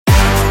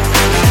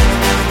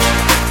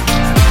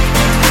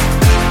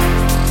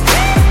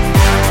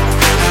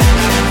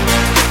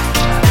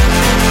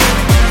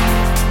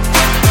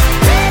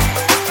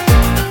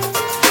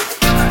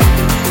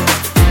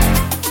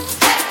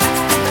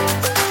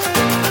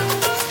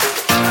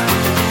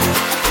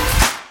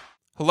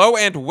Hello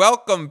and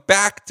welcome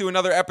back to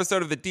another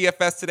episode of the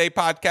DFS Today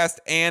podcast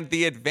and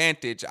The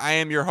Advantage. I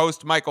am your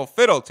host, Michael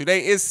Fiddle.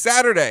 Today is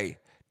Saturday,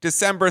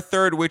 December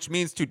 3rd, which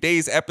means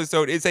today's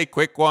episode is a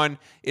quick one.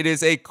 It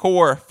is a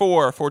core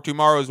 4 for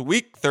tomorrow's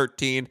Week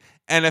 13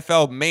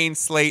 NFL main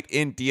slate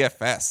in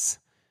DFS.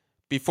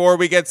 Before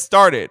we get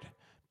started,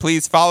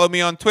 please follow me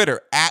on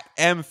Twitter at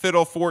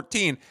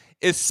mfiddle14,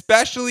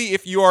 especially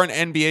if you are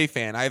an NBA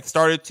fan. I've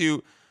started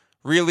to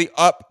really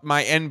up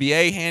my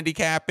NBA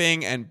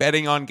handicapping and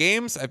betting on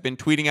games. I've been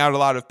tweeting out a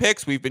lot of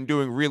picks. We've been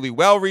doing really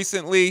well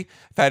recently.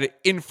 I've had an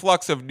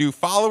influx of new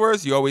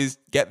followers. You always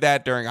get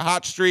that during a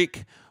hot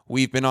streak.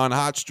 We've been on a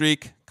hot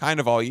streak kind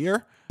of all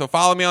year. So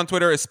follow me on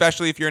Twitter,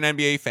 especially if you're an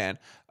NBA fan.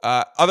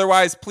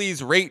 Otherwise,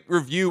 please rate,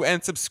 review,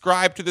 and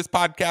subscribe to this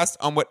podcast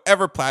on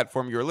whatever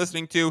platform you're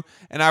listening to.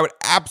 And I would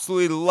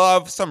absolutely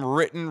love some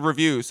written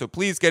reviews. So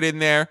please get in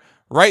there.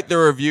 Write the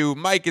review.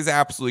 Mike is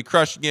absolutely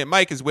crushing it.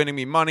 Mike is winning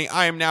me money.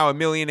 I am now a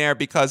millionaire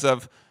because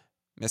of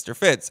Mr.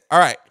 Fitz. All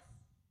right.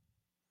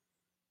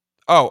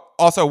 Oh,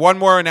 also one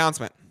more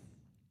announcement.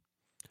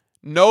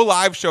 No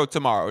live show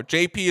tomorrow.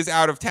 JP is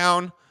out of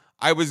town.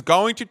 I was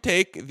going to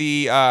take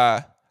the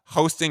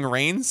hosting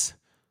reins,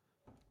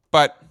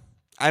 but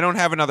I don't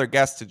have another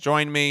guest to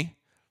join me.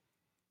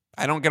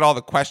 I don't get all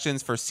the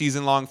questions for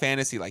season-long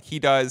fantasy like he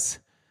does.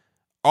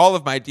 All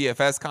of my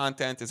DFS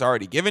content is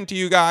already given to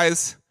you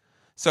guys.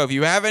 So if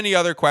you have any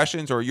other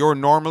questions or you're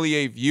normally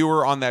a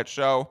viewer on that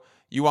show,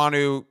 you want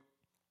to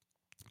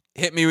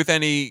hit me with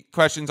any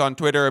questions on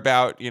Twitter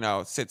about,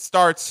 sit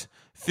starts,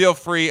 feel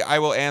free. I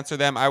will answer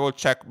them. I will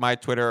check my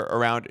Twitter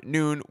around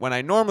noon when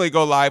I normally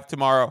go live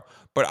tomorrow,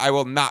 but I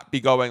will not be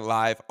going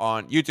live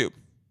on YouTube.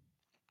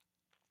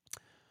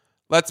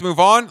 Let's move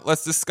on.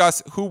 Let's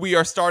discuss who we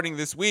are starting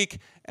this week.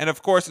 And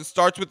of course, it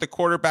starts with the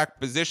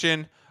quarterback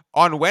position.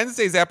 On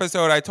Wednesday's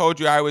episode, I told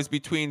you I was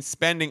between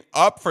spending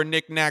up for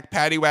knick-knack,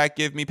 paddywhack,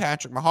 give me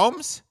Patrick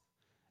Mahomes,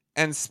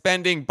 and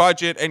spending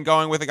budget and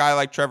going with a guy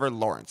like Trevor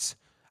Lawrence.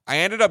 I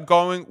ended up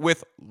going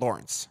with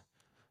Lawrence.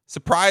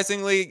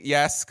 Surprisingly,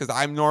 yes, because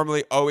I'm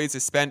normally always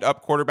a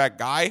spend-up quarterback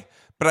guy,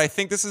 but I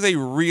think this is a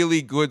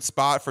really good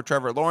spot for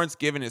Trevor Lawrence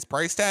given his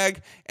price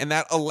tag, and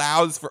that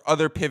allows for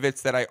other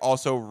pivots that I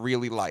also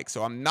really like.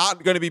 So I'm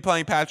not going to be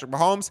playing Patrick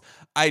Mahomes.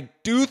 I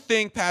do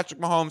think Patrick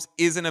Mahomes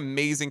is an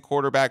amazing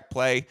quarterback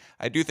play.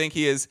 I do think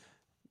he is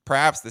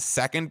perhaps the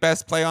second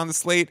best play on the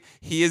slate.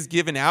 He is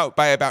given out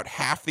by about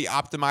half the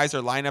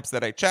optimizer lineups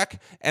that I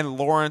check, and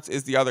Lawrence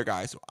is the other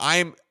guy. So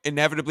I'm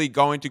inevitably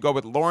going to go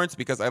with Lawrence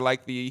because I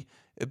like the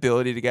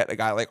ability to get a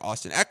guy like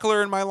Austin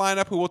Eckler in my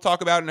lineup, who we'll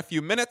talk about in a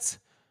few minutes.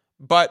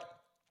 But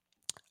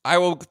I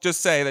will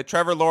just say that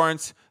Trevor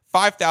Lawrence,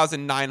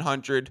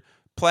 5,900,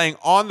 playing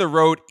on the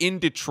road in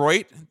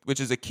Detroit,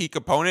 which is a key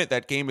component.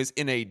 That game is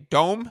in a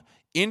dome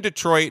in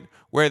Detroit,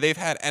 where they've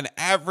had an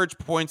average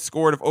points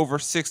scored of over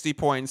 60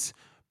 points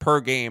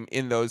per game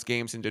in those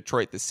games in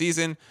Detroit this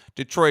season.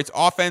 Detroit's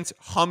offense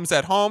hums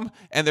at home,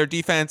 and their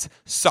defense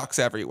sucks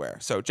everywhere.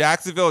 So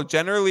Jacksonville,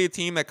 generally a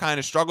team that kind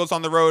of struggles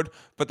on the road,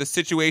 but the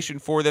situation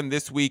for them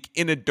this week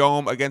in a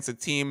dome against a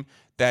team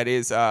that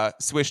is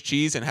Swiss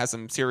cheese and has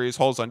some serious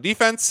holes on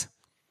defense.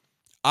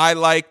 I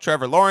like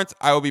Trevor Lawrence.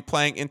 I will be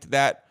playing into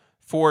that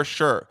for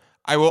sure.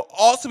 I will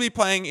also be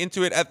playing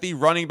into it at the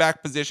running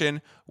back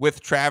position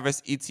with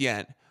Travis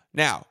Etienne.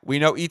 Now, we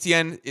know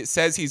Etienne, it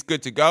says he's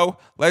good to go.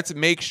 Let's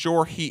make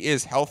sure he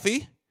is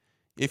healthy.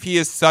 If he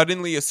is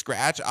suddenly a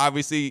scratch,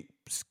 obviously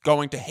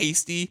going to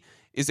Hasty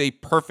is a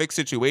perfect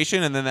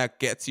situation, and then that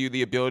gets you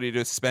the ability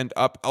to spend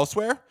up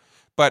elsewhere.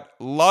 But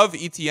love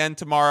Etienne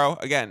tomorrow.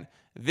 Again,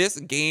 this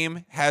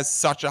game has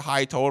such a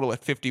high total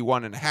at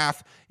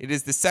 51.5. It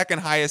is the second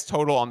highest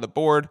total on the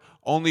board,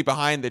 only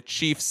behind the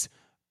Chiefs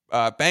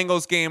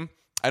Bengals game.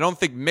 I don't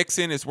think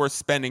Mixon is worth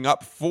spending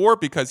up for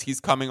because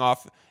he's coming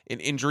off an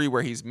injury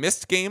where he's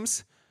missed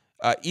games.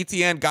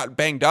 Etienne got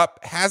banged up,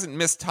 hasn't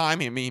missed time.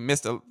 I mean, he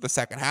missed the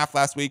second half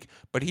last week,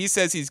 but he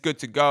says he's good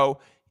to go.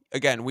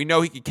 Again, we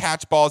know he can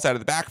catch balls out of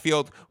the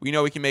backfield. We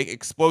know he can make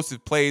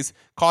explosive plays.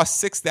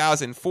 Cost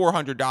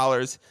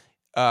 $6,400.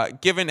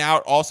 Given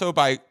out also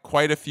by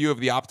quite a few of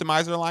the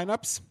optimizer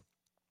lineups.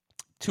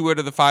 2 out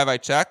of the 5 I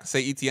check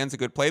say Etienne's a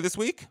good play this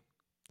week.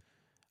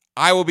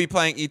 I will be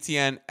playing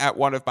Etienne at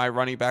one of my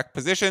running back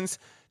positions.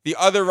 The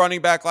other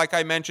running back, like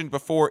I mentioned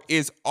before,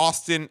 is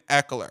Austin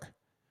Eckler.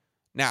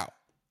 Now,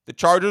 the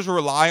Chargers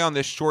rely on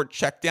this short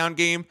checkdown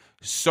game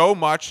so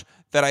much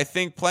that I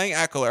think playing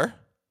Eckler,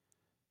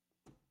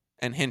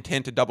 and hint,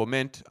 hint, a double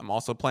mint, I'm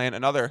also playing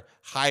another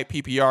high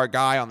PPR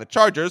guy on the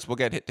Chargers. We'll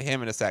get hit to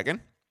him in a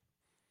second.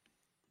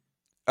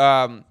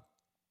 The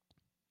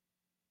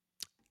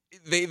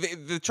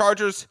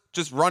Chargers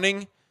just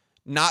running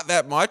not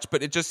that much,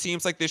 but it just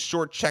seems like this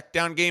short check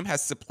down game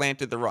has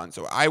supplanted the run.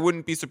 So I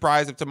wouldn't be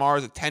surprised if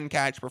tomorrow's a 10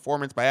 catch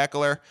performance by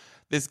Eckler.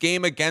 This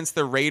game against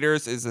the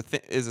Raiders is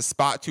a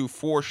spot to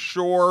for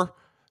sure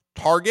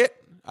target.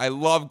 I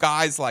love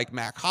guys like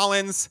Mac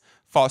Hollins,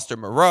 Foster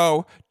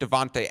Moreau,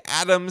 Devontae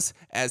Adams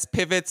as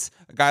pivots,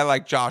 a guy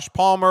like Josh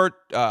Palmer,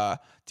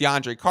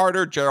 DeAndre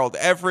Carter, Gerald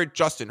Everett,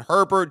 Justin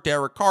Herbert,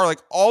 Derek Carr. Like,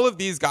 all of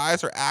these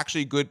guys are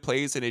actually good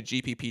plays in a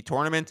GPP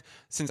tournament.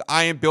 Since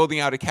I am building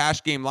out a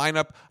cash game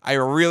lineup, I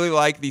really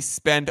like the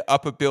spend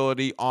up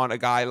ability on a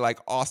guy like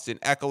Austin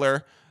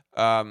Eckler.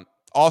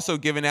 Also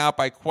given out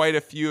by quite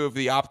a few of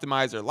the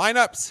optimizer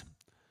lineups.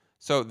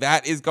 So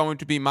that is going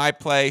to be my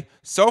play.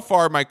 So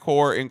far, my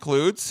core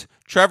includes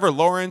Trevor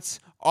Lawrence,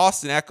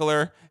 Austin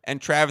Eckler,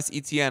 and Travis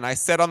Etienne. I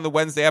said on the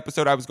Wednesday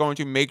episode I was going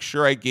to make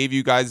sure I gave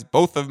you guys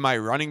both of my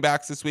running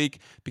backs this week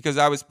because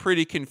I was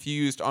pretty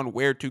confused on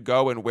where to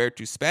go and where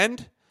to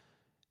spend.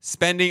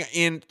 Spending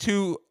in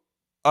 2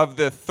 of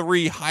the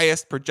 3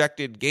 highest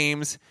projected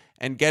games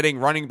and getting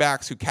running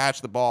backs who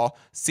catch the ball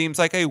seems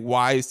like a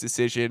wise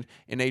decision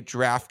in a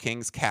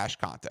DraftKings cash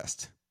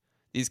contest.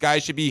 These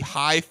guys should be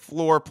high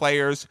floor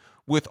players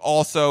with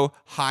also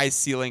high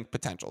ceiling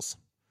potentials.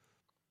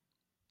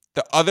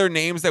 The other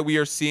names that we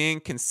are seeing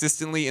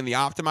consistently in the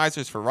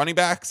optimizers for running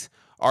backs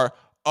are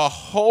a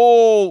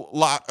whole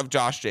lot of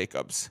Josh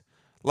Jacobs.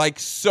 Like,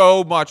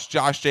 so much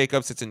Josh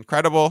Jacobs. It's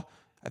incredible.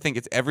 I think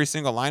it's every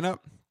single lineup.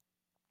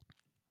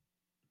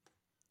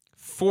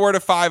 4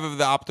 to 5 of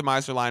the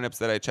optimizer lineups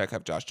that I check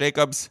have Josh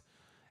Jacobs,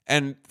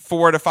 and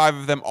 4 to 5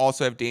 of them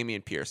also have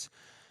Dameon Pierce.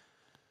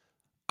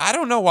 I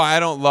don't know why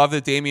I don't love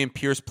the Dameon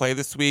Pierce play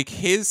this week.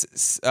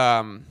 His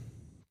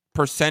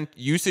percent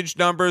usage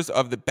numbers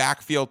of the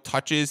backfield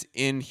touches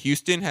in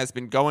Houston has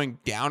been going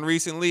down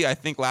recently. I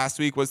think last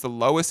week was the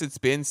lowest it's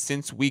been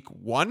since week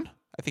 1.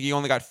 I think he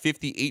only got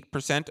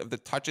 58% of the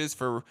touches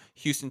for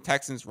Houston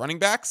Texans running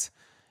backs.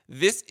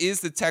 This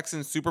is the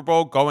Texans Super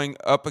Bowl going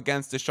up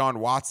against Deshaun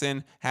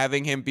Watson,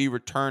 having him be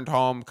returned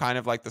home, kind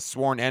of like the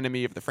sworn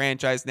enemy of the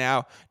franchise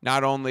now.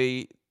 Not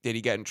only did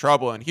he get in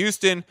trouble in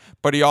Houston,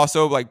 but he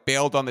also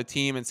bailed on the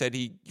team and said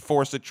he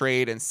forced a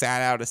trade and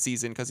sat out a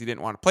season because he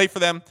didn't want to play for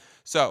them.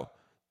 So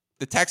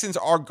the Texans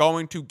are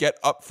going to get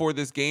up for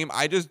this game.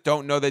 I just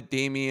don't know that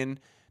Dameon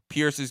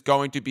Pierce is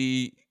going to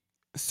be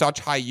such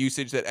high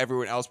usage that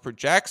everyone else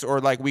projects,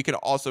 or we could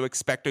also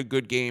expect a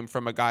good game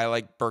from a guy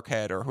like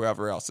Burkhead or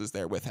whoever else is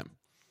there with him.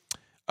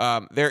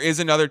 There is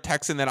another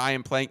Texan that I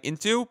am playing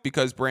into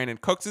because Brandon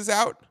Cooks is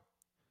out.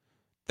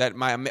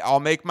 I'll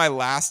make my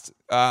last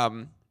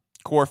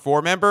core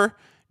 4 member,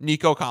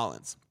 Nico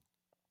Collins.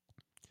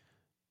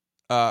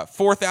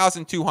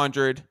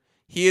 4,200.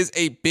 He is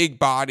a big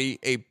body,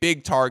 a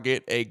big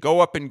target, a go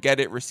up and get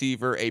it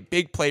receiver, a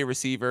big play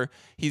receiver.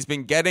 He's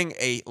been getting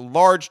a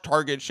large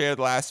target share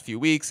the last few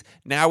weeks.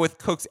 Now with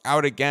Cooks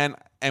out again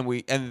and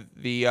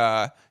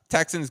the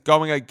Texans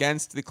going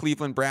against the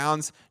Cleveland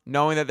Browns,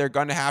 knowing that they're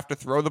going to have to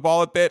throw the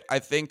ball a bit, I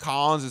think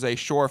Collins is a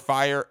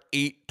surefire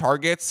 8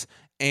 targets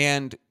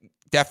and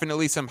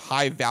definitely some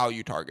high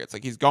value targets.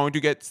 He's going to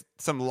get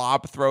some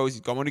lob throws. He's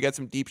going to get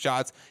some deep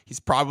shots. He's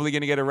probably going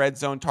to get a red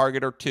zone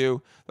target or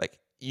 2.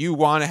 You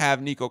want to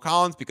have Nico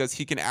Collins because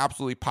he can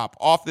absolutely pop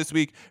off this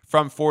week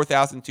from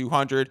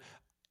 4,200.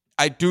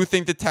 I do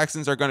think the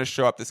Texans are going to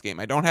show up this game.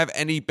 I don't have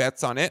any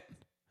bets on it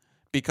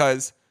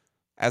because,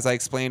 as I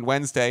explained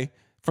Wednesday,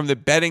 from the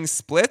betting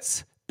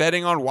splits,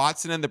 betting on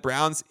Watson and the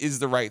Browns is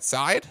the right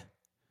side.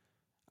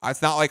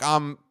 It's not like I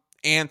am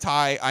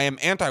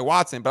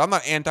anti-Watson, but I'm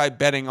not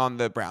anti-betting on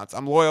the Browns.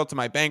 I'm loyal to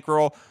my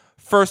bankroll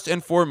first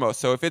and foremost.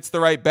 So if it's the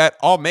right bet,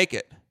 I'll make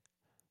it.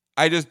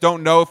 I just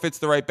don't know if it's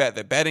the right bet.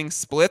 The betting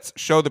splits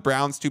show the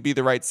Browns to be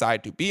the right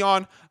side to be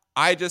on.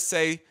 I just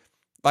say,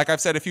 like I've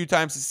said a few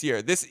times this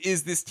year, this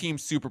is this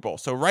team's Super Bowl.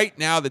 So right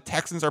now, the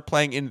Texans are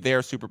playing in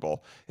their Super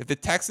Bowl. If the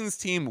Texans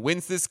team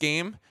wins this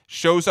game,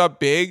 shows up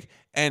big,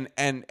 and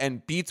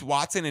beats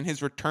Watson in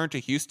his return to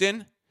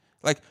Houston,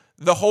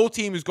 the whole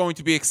team is going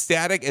to be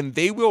ecstatic, and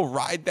they will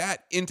ride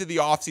that into the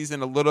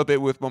offseason a little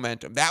bit with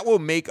momentum. That will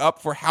make up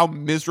for how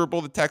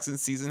miserable the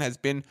Texans season has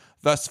been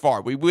thus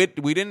far. We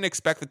didn't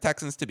expect the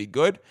Texans to be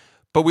good,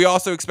 but we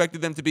also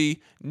expected them to be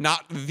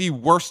not the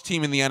worst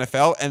team in the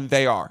NFL, and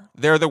they are.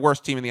 They're the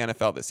worst team in the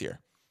NFL this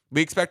year.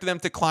 We expected them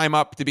to climb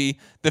up to be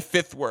the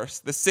 5th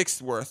worst, the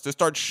 6th worst, to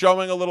start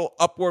showing a little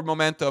upward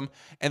momentum,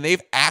 and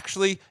they've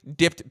actually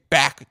dipped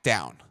back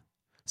down.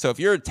 So if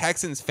you're a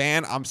Texans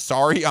fan, I'm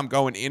sorry I'm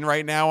going in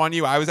right now on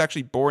you. I was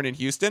actually born in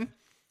Houston.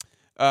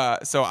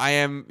 So I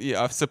am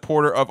a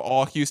supporter of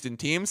all Houston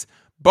teams.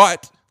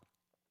 But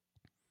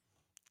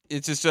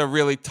it's just a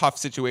really tough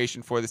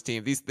situation for this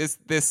team.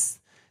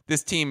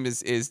 This team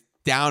is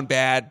down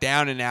bad,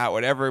 down and out,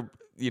 whatever,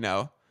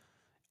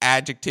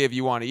 adjective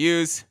you want to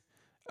use.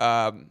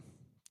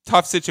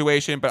 Tough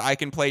situation, but I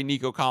can play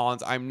Nico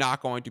Collins. I'm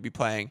not going to be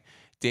playing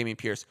Dameon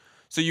Pierce.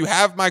 So you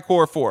have my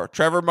core 4,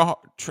 Trevor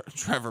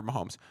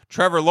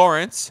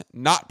Lawrence,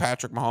 not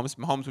Patrick Mahomes.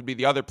 Mahomes would be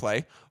the other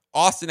play.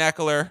 Austin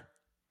Eckler,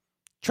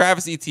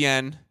 Travis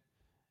Etienne,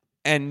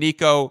 and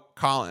Nico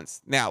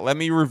Collins. Now, let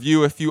me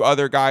review a few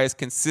other guys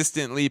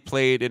consistently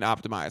played in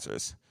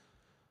optimizers.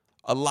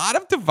 A lot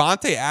of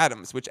Devontae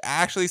Adams, which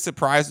actually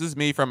surprises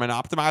me from an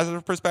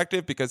optimizer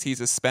perspective because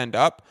he's a spend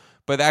up,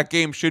 but that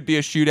game should be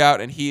a shootout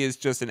and he is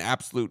just an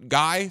absolute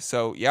guy.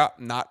 So yeah,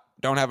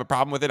 don't have a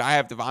problem with it. I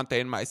have Devontae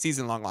in my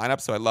season-long lineup,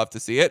 so I love to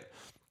see it.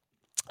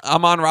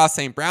 Amon-Ra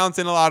St. Brown's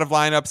in a lot of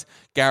lineups.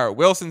 Garrett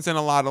Wilson's in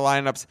a lot of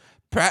lineups.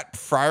 Pat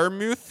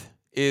Freiermuth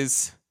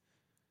is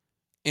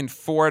in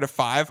 4 out of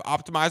 5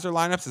 optimizer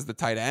lineups as the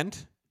tight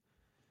end.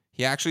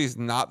 He actually is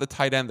not the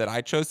tight end that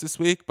I chose this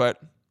week,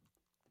 but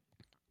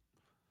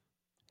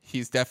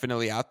he's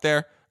definitely out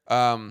there.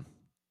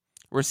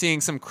 We're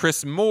seeing some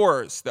Chris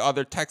Moores, the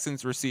other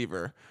Texans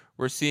receiver.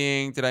 We're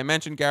seeing, did I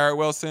mention Garrett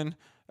Wilson?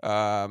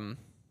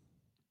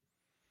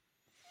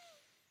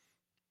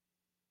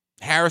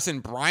 Harrison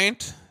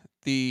Bryant,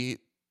 the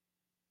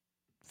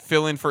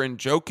fill-in for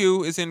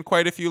Njoku, is in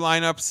quite a few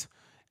lineups.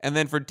 And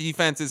then for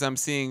defenses, I'm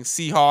seeing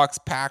Seahawks,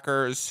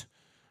 Packers,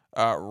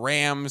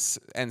 Rams,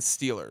 and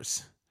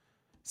Steelers.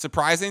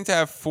 Surprising to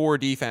have 4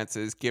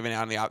 defenses given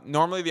out on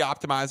normally the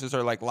optimizers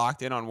are like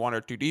locked in on 1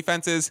 or 2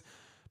 defenses.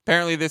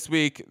 Apparently this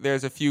week,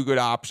 there's a few good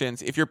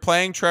options. If you're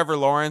playing Trevor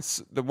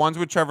Lawrence, the ones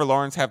with Trevor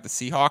Lawrence have the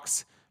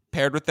Seahawks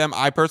paired with them.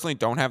 I personally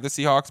don't have the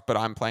Seahawks, but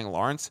I'm playing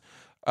Lawrence.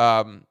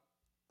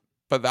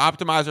 But the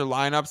optimizer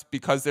lineups,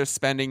 because they're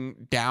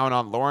spending down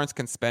on Lawrence,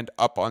 can spend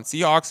up on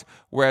Seahawks,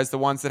 whereas the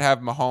ones that have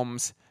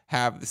Mahomes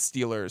have the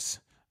Steelers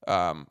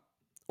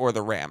or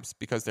the Rams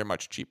because they're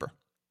much cheaper.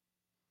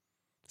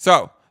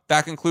 So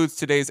that concludes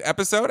today's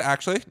episode.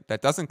 Actually,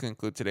 that doesn't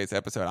conclude today's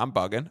episode. I'm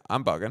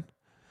bugging.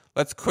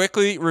 Let's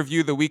quickly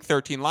review the Week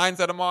 13 lines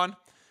that I'm on.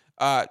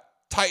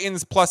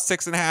 Titans plus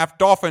 6.5,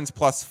 Dolphins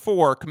plus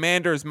 4,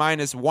 Commanders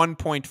minus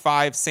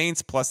 1.5,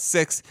 Saints plus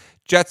 6,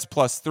 Jets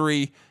plus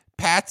 3,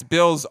 Pats,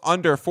 Bills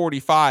under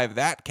 45,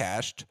 that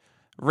cashed.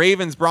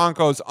 Ravens,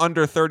 Broncos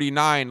under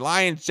 39.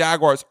 Lions,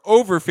 Jaguars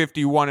over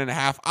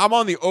 51.5. I'm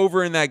on the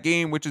over in that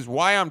game, which is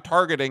why I'm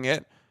targeting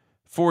it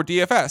for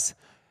DFS.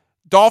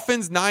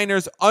 Dolphins,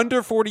 Niners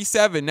under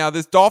 47. Now,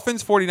 this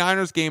Dolphins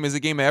 49ers game is a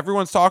game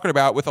everyone's talking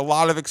about with a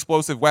lot of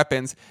explosive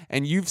weapons,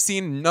 and you've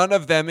seen none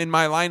of them in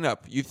my lineup.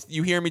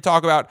 You hear me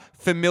talk about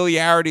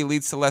familiarity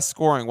leads to less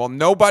scoring. Well,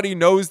 nobody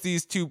knows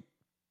these two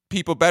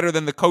people better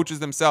than the coaches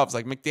themselves.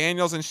 Like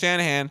McDaniels and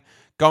Shanahan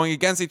going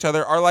against each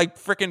other are like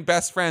freaking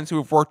best friends who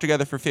have worked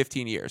together for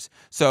 15 years.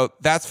 So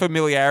that's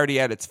familiarity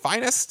at its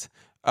finest.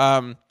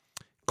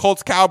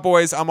 Colts,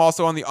 Cowboys, I'm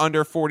also on the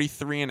under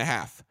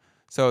 43.5.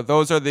 So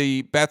those are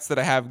the bets that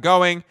I have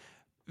going.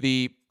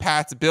 The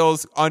Pats,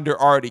 Bills under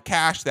already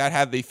cashed. That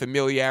had the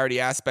familiarity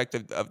aspect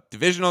of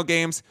divisional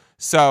games.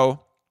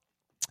 So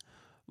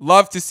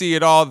love to see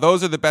it all.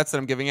 Those are the bets that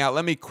I'm giving out.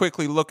 Let me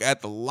quickly look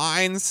at the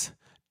lines.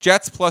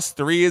 Jets plus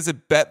 3 is a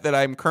bet that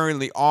I'm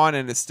currently on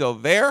and is still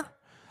there.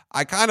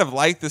 I kind of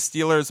like the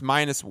Steelers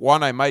minus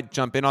 1. I might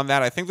jump in on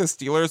that. I think the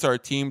Steelers are a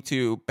team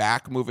to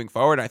back moving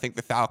forward. I think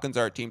the Falcons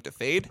are a team to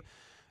fade.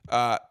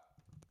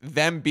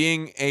 Them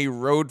being a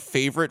road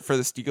favorite for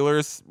the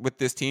Steelers with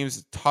this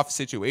team's tough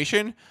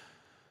situation.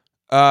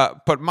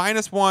 But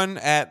minus 1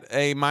 at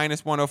a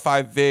minus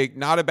 105 VIG,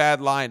 not a bad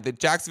line. The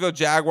Jacksonville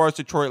Jaguars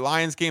Detroit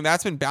Lions game,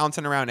 that's been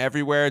bouncing around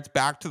everywhere. It's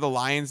back to the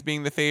Lions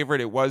being the favorite.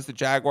 It was the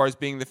Jaguars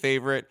being the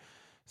favorite.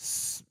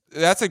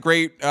 That's a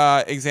great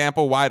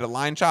example why the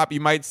line chop.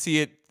 You might see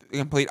it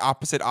complete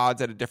opposite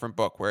odds at a different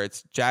book where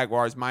it's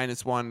Jaguars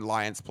minus 1,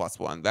 Lions plus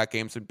 1. That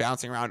game's been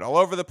bouncing around all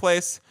over the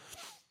place.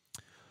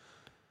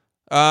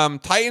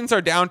 Titans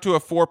are down to a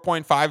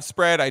 4.5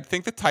 spread. I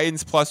think the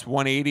Titans plus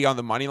 180 on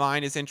the money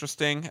line is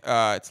interesting.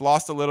 It's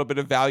lost a little bit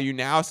of value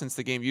now since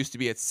the game used to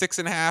be at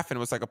 6.5 and it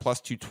was like a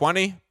plus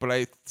 220. But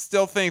I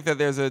still think that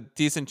there's a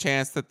decent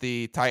chance that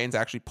the Titans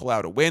actually pull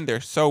out a win. They're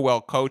so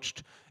well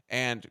coached,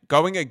 and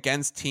going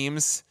against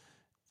teams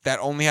that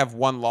only have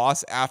one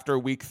loss after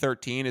week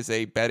 13 is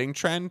a betting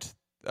trend.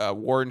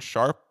 Warren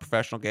Sharp,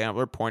 professional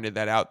gambler, pointed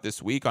that out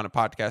this week on a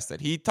podcast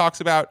that he talks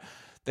about.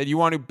 That you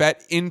want to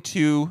bet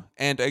into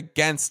and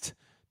against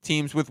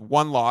teams with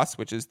one loss,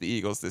 which is the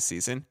Eagles this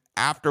season,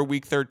 after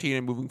week 13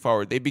 and moving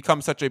forward. They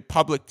become such a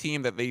public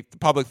team that the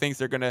public thinks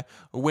they're going to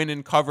win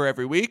and cover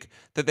every week,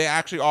 that they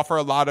actually offer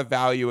a lot of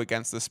value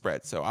against the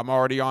spread. So I'm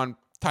already on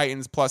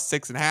Titans plus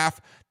 6.5.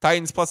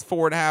 Titans plus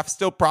 4.5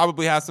 still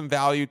probably has some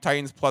value.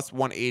 Titans plus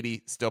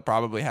 180 still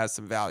probably has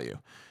some value.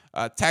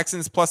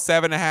 Texans plus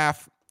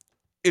 7.5.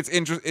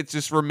 It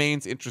just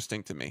remains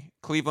interesting to me.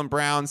 Cleveland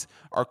Browns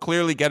are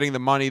clearly getting the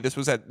money. This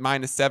was at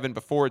minus 7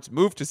 before. It's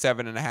moved to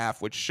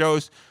 7.5, which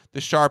shows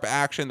the sharp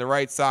action. The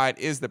right side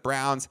is the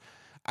Browns.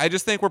 I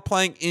just think we're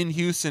playing in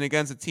Houston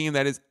against a team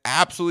that is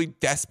absolutely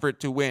desperate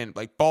to win,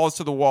 like balls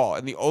to the wall.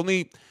 And the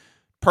only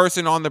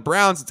person on the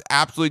Browns that's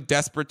absolutely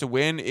desperate to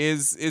win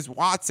is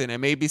Watson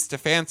and maybe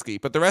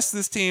Stefanski. But the rest of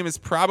this team is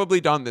probably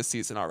done this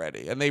season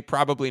already, and they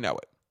probably know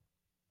it.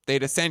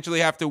 They'd essentially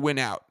have to win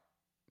out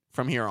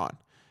from here on.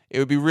 It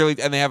would be really,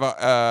 and they have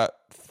a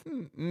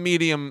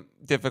medium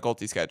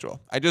difficulty schedule.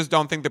 I just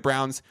don't think the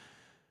Browns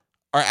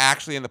are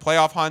actually in the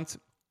playoff hunt.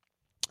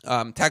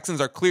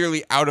 Texans are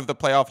clearly out of the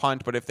playoff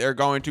hunt, but if they're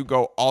going to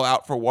go all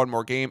out for one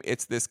more game,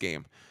 it's this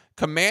game.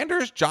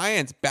 Commanders,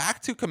 Giants,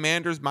 back to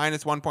Commanders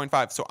minus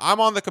 1.5. So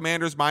I'm on the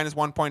Commanders minus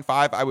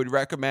 1.5. I would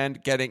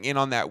recommend getting in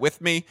on that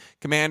with me.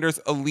 Commanders,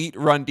 elite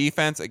run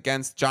defense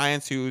against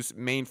Giants, whose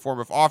main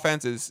form of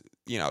offense is,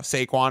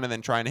 Saquon and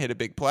then trying to hit a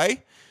big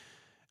play.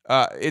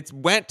 It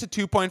went to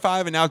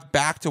 2.5 and now it's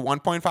back to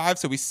 1.5.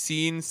 So we've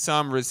seen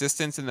some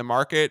resistance in the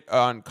market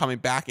on coming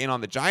back in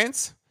on the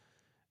Giants.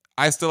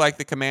 I still like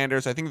the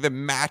Commanders. I think the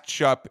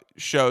matchup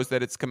shows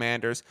that it's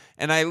Commanders.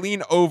 And I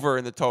lean over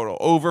in the total.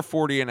 Over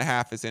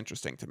 40.5 is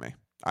interesting to me.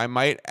 I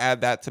might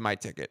add that to my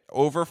ticket.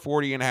 Over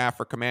 40.5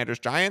 for Commanders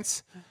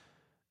Giants.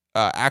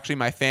 Actually,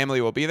 my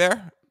family will be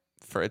there.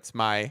 It's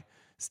my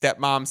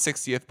stepmom's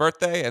 60th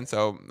birthday. And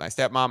so my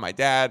stepmom, my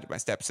dad, my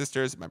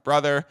stepsisters, my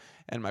brother,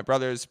 and my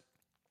brother's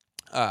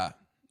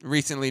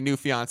recently new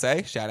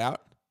fiance, shout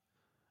out,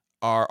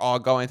 are all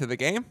going to the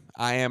game.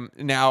 I am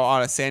now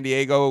on a San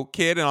Diego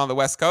kid and on the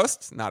West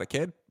Coast. Not a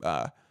kid,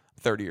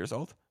 30 years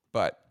old,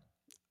 but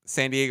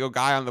San Diego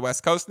guy on the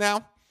West Coast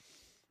now.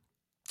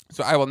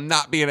 So I will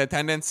not be in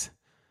attendance,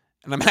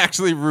 and I'm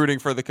actually rooting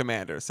for the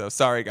Commanders. So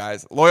sorry,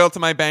 guys. Loyal to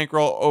my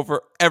bankroll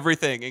over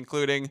everything,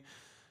 including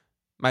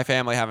my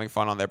family having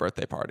fun on their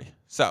birthday party.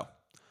 So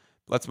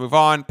let's move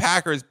on.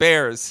 Packers,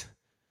 Bears.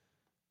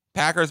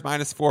 Packers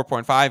minus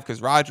 4.5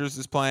 because Rodgers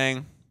is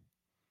playing.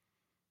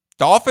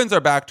 Dolphins are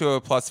back to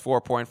a plus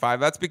 4.5.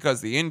 That's because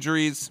the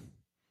injuries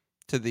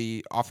to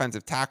the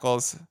offensive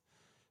tackles.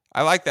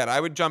 I like that. I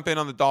would jump in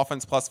on the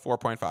Dolphins plus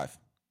 4.5.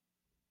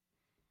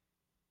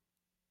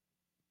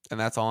 And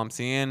that's all I'm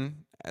seeing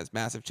as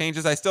massive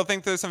changes. I still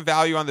think there's some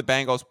value on the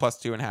Bengals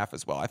plus 2.5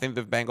 as well. I think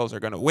the Bengals are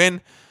going to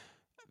win.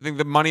 I think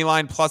the money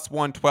line plus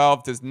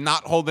 112 does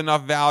not hold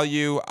enough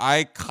value.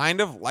 I kind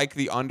of like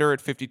the under at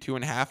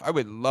 52.5. I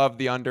would love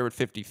the under at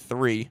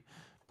 53.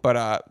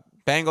 But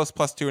Bengals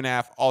plus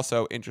 2.5,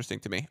 also interesting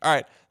to me. All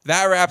right,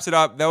 that wraps it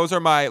up. Those are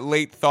my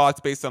late thoughts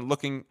based on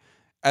looking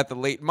at the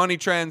late money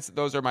trends.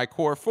 Those are my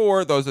core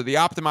four. Those are the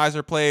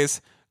optimizer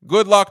plays.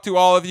 Good luck to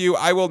all of you.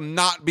 I will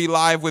not be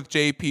live with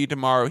JP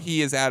tomorrow.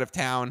 He is out of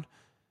town.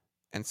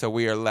 And so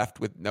we are left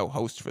with no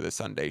host for the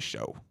Sunday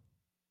show.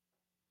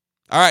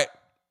 All right.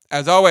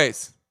 As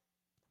always,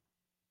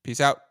 peace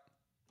out.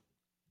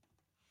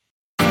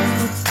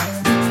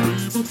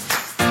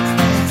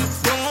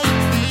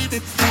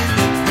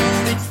 Baby.